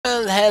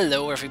Well,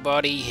 hello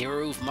everybody,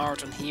 Hero of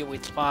Martin here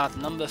with part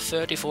number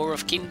 34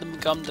 of Kingdom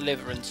Come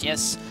Deliverance.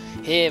 Yes,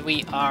 here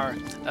we are.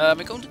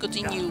 We're going to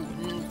continue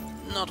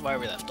not where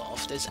we left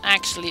off. There's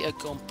actually a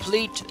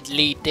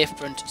completely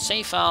different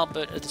save file,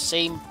 but at the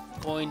same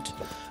point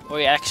where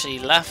we actually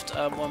left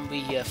when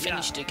we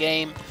finished the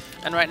game.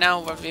 And right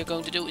now what we're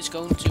going to do is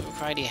going to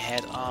try the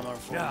head armor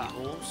for the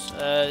horse.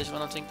 Is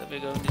one thing that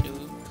we're going to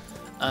do.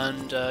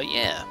 And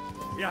yeah.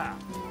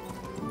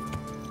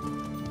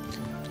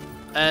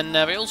 And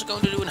we're also going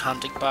to do a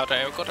hunting powder.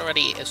 I've got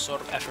already sort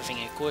of everything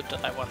equipped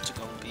that I want to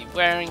go and be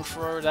wearing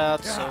for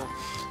that. So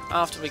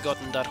after we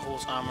gotten that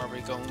horse armor,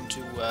 we're going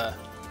to,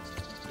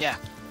 yeah,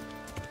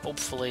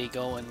 hopefully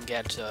go and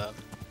get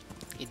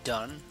it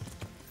done.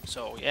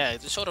 So yeah,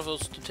 it's a sort of a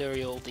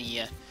tutorial,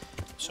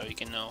 so you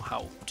can know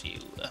how to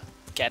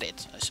get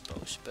it, I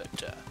suppose.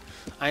 But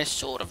I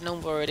sort of know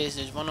where it is.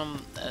 There's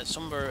one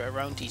somewhere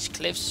around these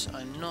cliffs.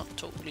 I'm not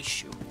totally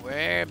sure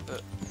where,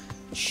 but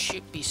it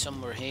should be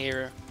somewhere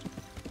here.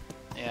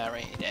 Yeah,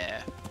 right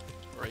there,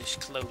 or it's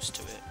close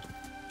to it.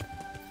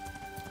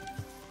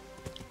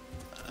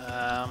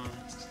 Yeah.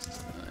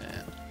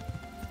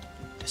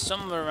 There's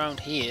somewhere around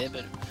here,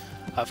 but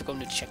I've got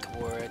to check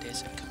where it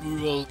is.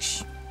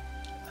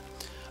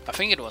 I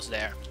think it was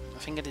there. I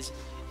think it is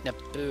in a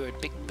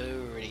big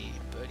birdie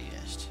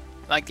nest.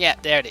 Like, yeah,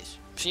 there it is.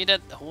 See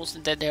that hole's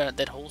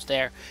that hole's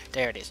there?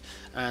 There it is.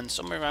 And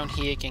somewhere around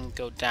here you can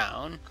go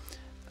down.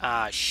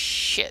 Ah,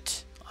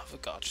 shit! I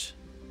forgot.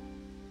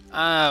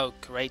 Oh,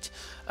 great.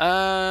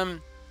 I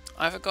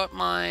forgot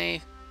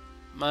my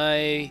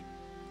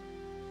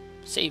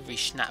savory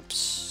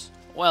schnapps.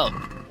 Well,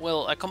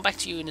 I'll come back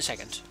to you in a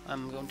second.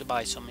 I'm going to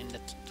buy some in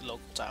the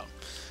local town.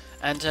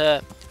 And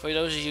for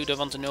those of you that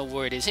want to know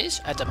where this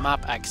is, at the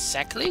map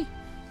exactly,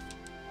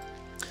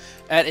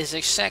 it is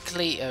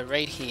exactly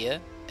right here,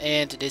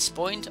 and this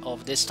point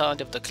of this side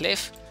of the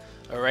cliff,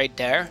 right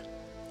there,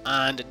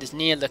 and it is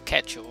near the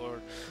catch, or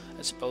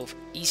I suppose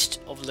east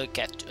of the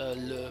catch.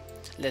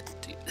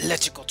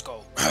 Let's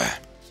go.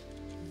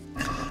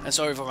 I'm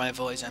sorry for my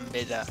voice. I'm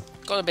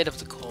got a bit of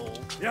the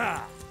cold.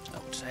 Yeah, I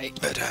would say.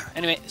 But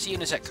anyway, see you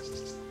in a sec.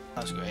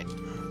 That's great.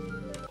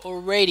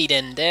 Alrighty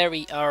then, there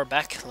we are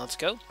back. Let's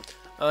go.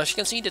 As you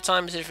can see, the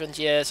time is different.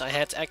 Yes, I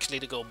had actually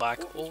to go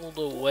back all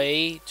the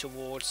way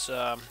towards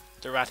the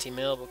Ratty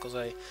Mill because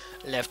I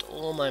left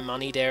all my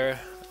money there,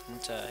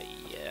 and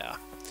yeah,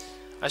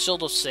 I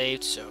sort of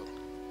saved. So,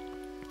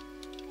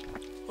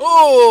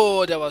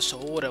 oh, that was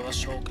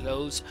so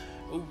close.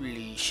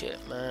 Holy shit,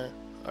 man.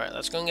 Alright,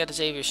 let's go and get the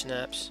Savior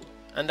Snaps.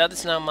 And that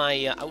is now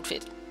my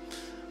outfit.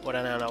 What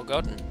I now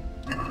gotten.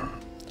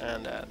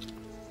 And,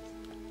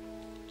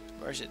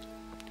 where is it?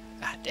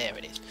 Ah, there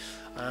it is.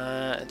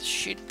 It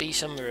should be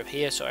somewhere up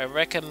here, so I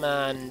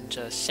recommend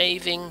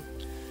saving.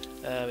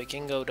 We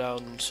can go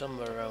down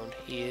somewhere around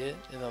here,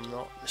 if I'm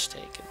not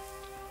mistaken.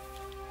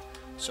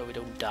 So we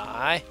don't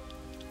die.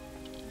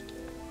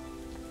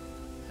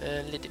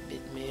 A little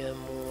bit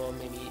more,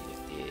 maybe.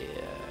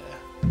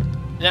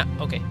 Yeah,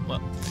 okay,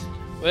 well,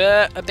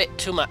 we're a bit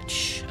too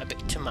much,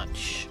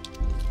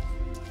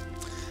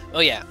 Oh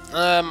yeah,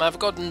 I've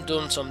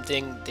done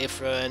something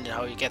different,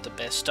 how you get the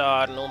best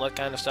start and all that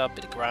kind of stuff,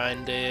 bit of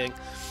grinding.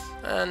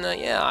 And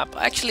yeah,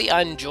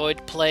 I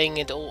enjoyed playing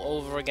it all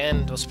over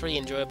again. It was pretty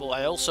enjoyable.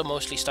 I also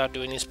mostly started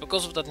doing this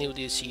because of that new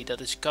DLC that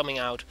is coming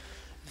out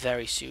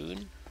very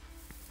soon.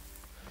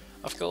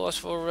 Of course,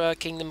 for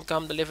Kingdom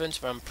Come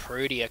Deliverance, where I'm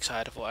pretty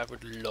excited for. I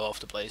would love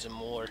to play some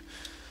more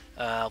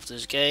of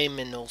this game,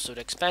 and also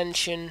the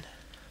expansion.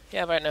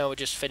 Yeah, right now we're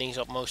just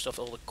finishing up most of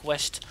all the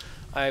quests,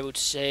 I would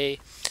say.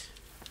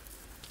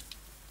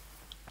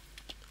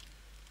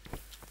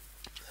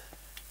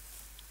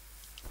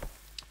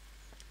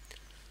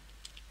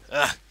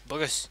 Ah,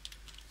 buggers.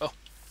 Oh.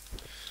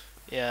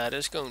 Yeah,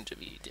 that's going to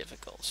be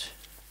difficult.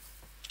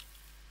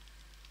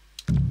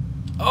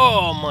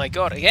 Oh my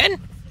god,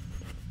 again?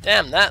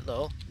 Damn that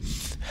though.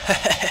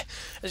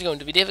 It's going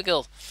to be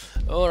difficult.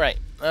 Alright,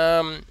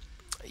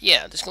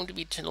 yeah, it's going to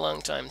be a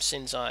long time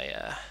since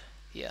yeah,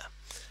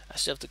 I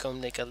still have to go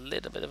and take a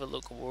little bit of a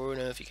look. I don't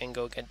know if you can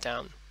go get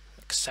down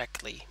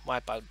exactly,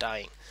 wipe out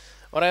dying.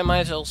 What I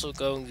might also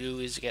go and do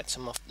is get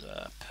some of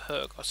the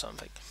perk or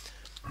something.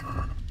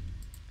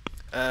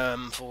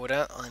 For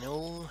that, I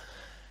know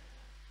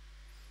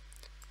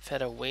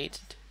feather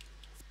weighted.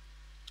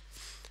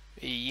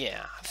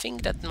 Yeah, I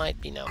think that might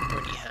be now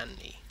pretty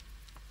handy.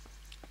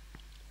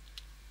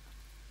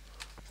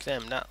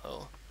 Damn that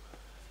though.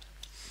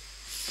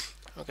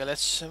 Okay,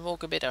 let's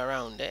walk a bit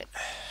around it.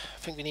 I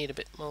think we need a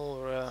bit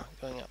more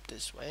going up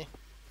this way.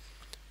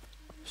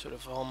 Sort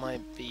of all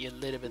might be a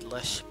little bit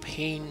less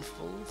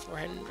painful for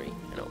Henry,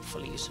 and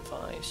hopefully he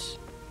survives.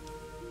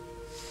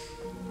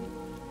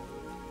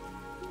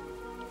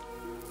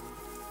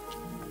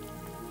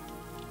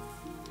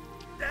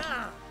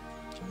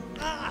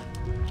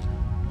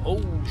 Oh,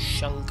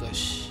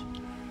 Shunkus.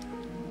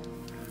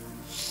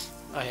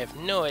 I have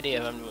no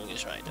idea if I'm doing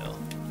this right though.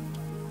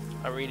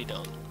 I really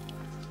don't.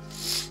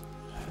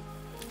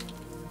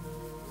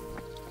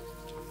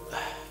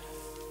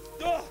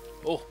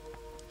 Oh,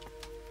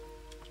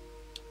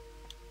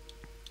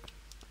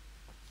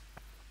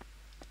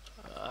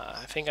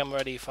 think I'm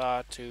already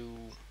far too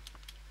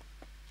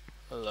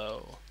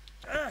low.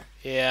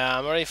 Yeah,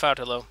 I'm already far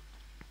too low.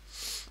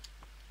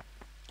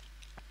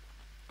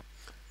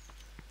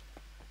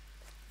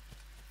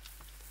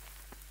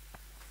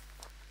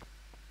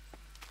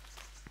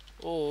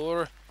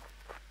 Or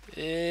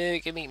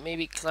can we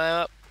maybe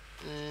climb up?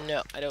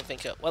 No, I don't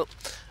think so. Well,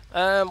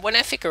 when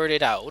I figured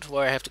it out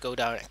where I have to go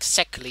down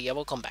exactly, I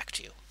will come back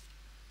to you.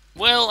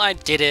 Well, I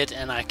did it,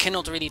 and I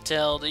cannot really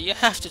tell. You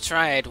have to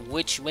try it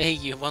which way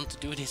you want to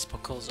do this,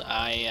 because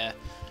I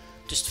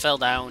just fell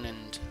down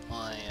and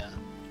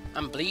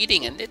I'm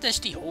bleeding, and it is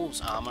the horse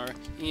armor.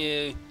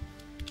 Yeah.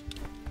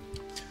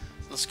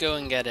 Let's go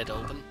and get it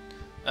open.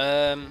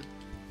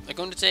 We're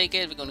going to take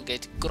it. We're going to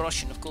get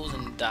Groschen, of course,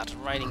 in that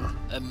riding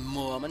a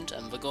moment,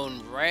 and we're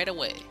going right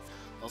away.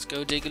 Let's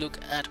go take a look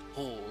at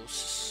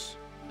horse.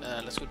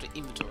 Let's go to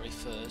inventory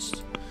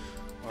first.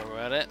 While we're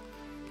at it.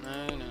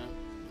 No.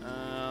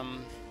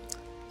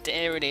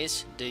 There it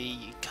is. They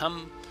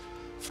come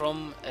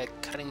from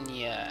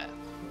Krenia.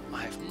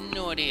 I have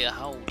no idea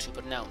how to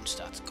pronounce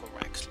that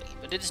correctly,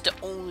 but it is the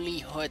only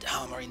hood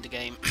armor in the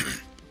game.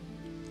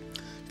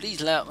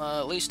 Please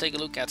at least take a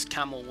look at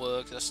camel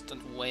work. That's the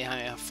way I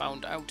have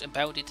found out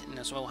about it, and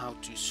as well how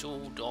to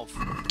sort of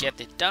get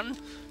it done.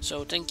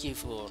 So thank you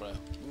for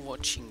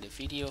watching the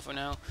video for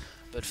now.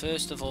 But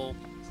first of all,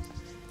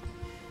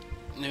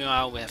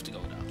 now we have to go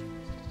down.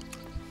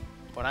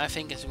 What I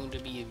think is going to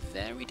be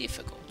very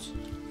difficult,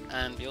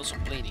 and we're also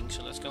bleeding.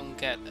 So let's go and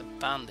get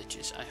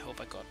bandages. I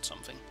hope I got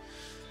something.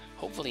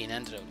 Hopefully an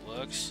antidote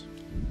works.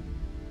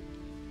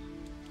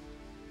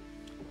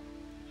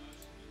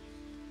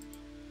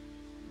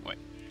 Wait.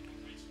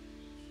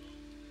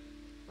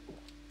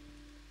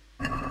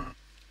 I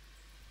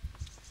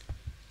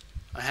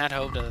had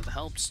hoped that it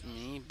helps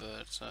me,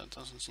 but it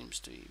doesn't seem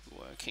to be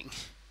working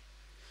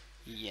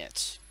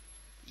yet.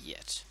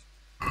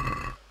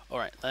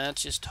 Alright,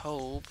 let's just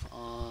hope.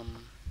 Oh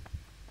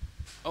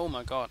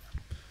my god.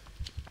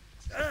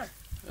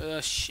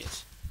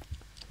 Shit.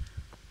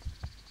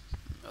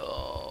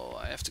 Oh,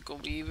 I have to go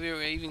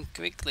even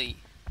quickly.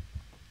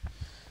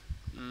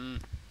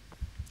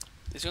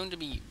 It's going to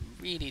be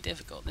really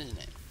difficult, isn't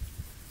it?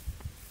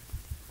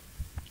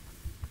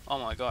 Oh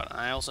my god,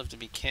 I also have to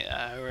be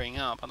hurrying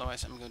up,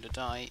 otherwise I'm going to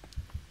die.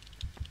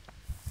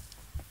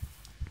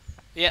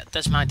 Yeah,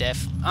 that's my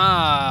death.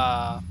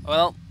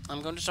 Well,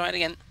 I'm going to try it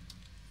again.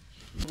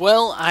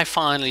 Well, I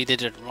finally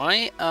did it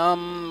right.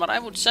 What I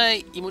would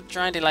say, you would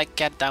try to like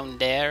get down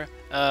there,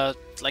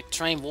 like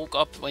try and walk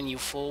up when you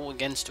fall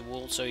against the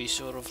wall, so you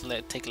sort of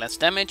take less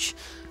damage.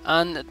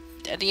 And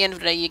at the end of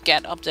the day, you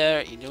get up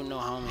there. You don't know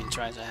how many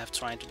tries I have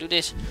tried to do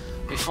this.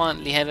 We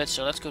finally have it,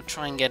 so let's go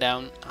try and get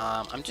down.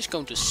 I'm just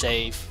going to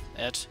save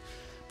it,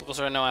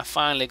 because right now I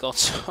finally got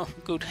some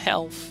good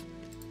health.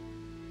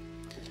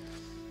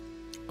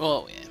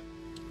 Oh yeah.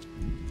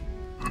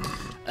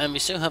 And we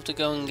still have to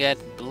go and get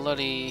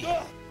bloody...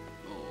 Oh,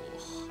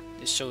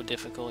 it's so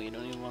difficult, you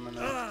don't even want to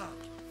know.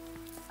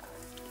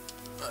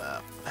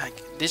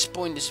 Like, this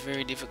point is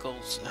very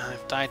difficult.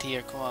 I've died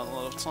here quite a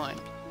lot of time.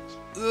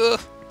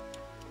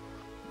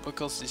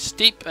 Because it's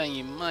steep and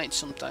you might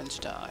sometimes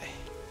die.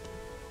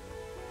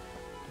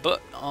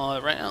 But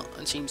right now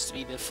it seems to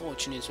be the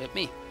fortune is with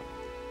me.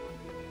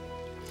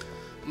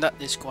 That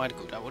is quite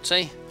good, I would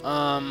say.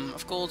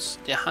 Of course,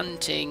 the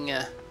hunting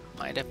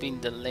might have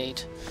been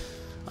delayed.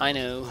 I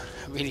know,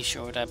 really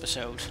short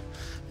episode,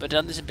 but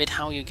that is a bit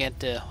how you get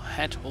the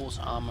head horse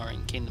armor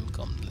in Kingdom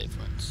Come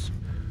Deliverance.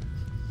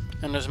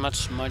 And there's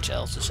much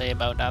else to say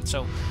about that,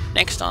 so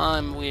next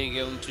time we're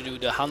going to do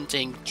the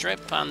hunting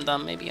trip, and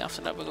maybe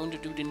after that we're going to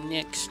do the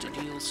next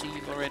DLC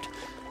for it,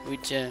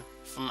 which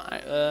from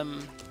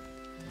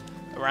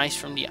Rise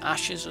from the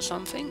Ashes or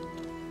something,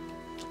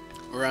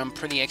 where I'm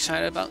pretty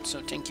excited about.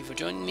 So thank you for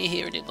joining me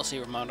here. It was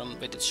Ramadan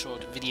with this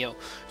short video.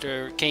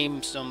 There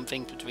came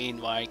something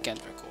between why I can't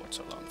record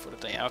so long for the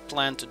day. I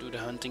planned to do the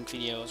hunting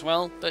video as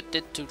well, but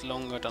it took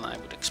longer than I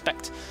would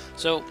expect.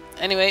 So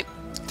anyway,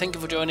 thank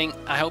you for joining.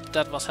 I hope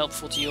that was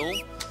helpful to you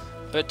all.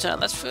 But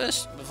let's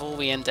first, before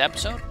we end the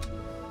episode,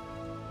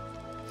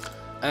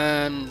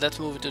 let's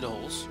move it to the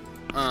horse.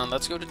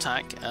 Let's go to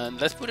tag and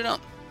let's put it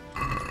on.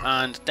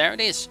 And there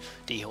it is,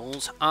 the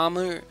horse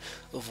armor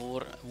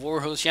for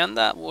Warhorse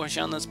Yanda. Warhorse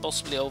Yanda is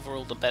possibly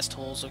overall the best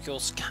horse. Of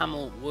course,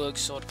 Camel works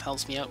sort of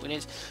helps me out with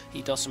it.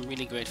 He does some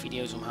really great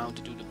videos on how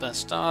to do the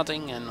best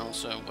starting and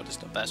also what is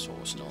the best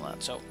horse and all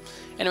that. So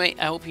anyway,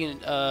 I hope you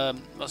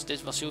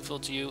this was useful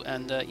to you,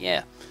 and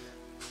yeah,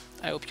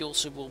 I hope you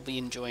also will be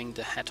enjoying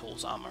the head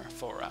horse armor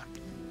for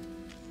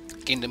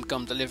Kingdom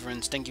Come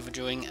Deliverance. Thank you for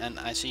joining, and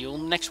I see you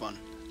on the next one.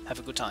 Have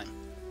a good time.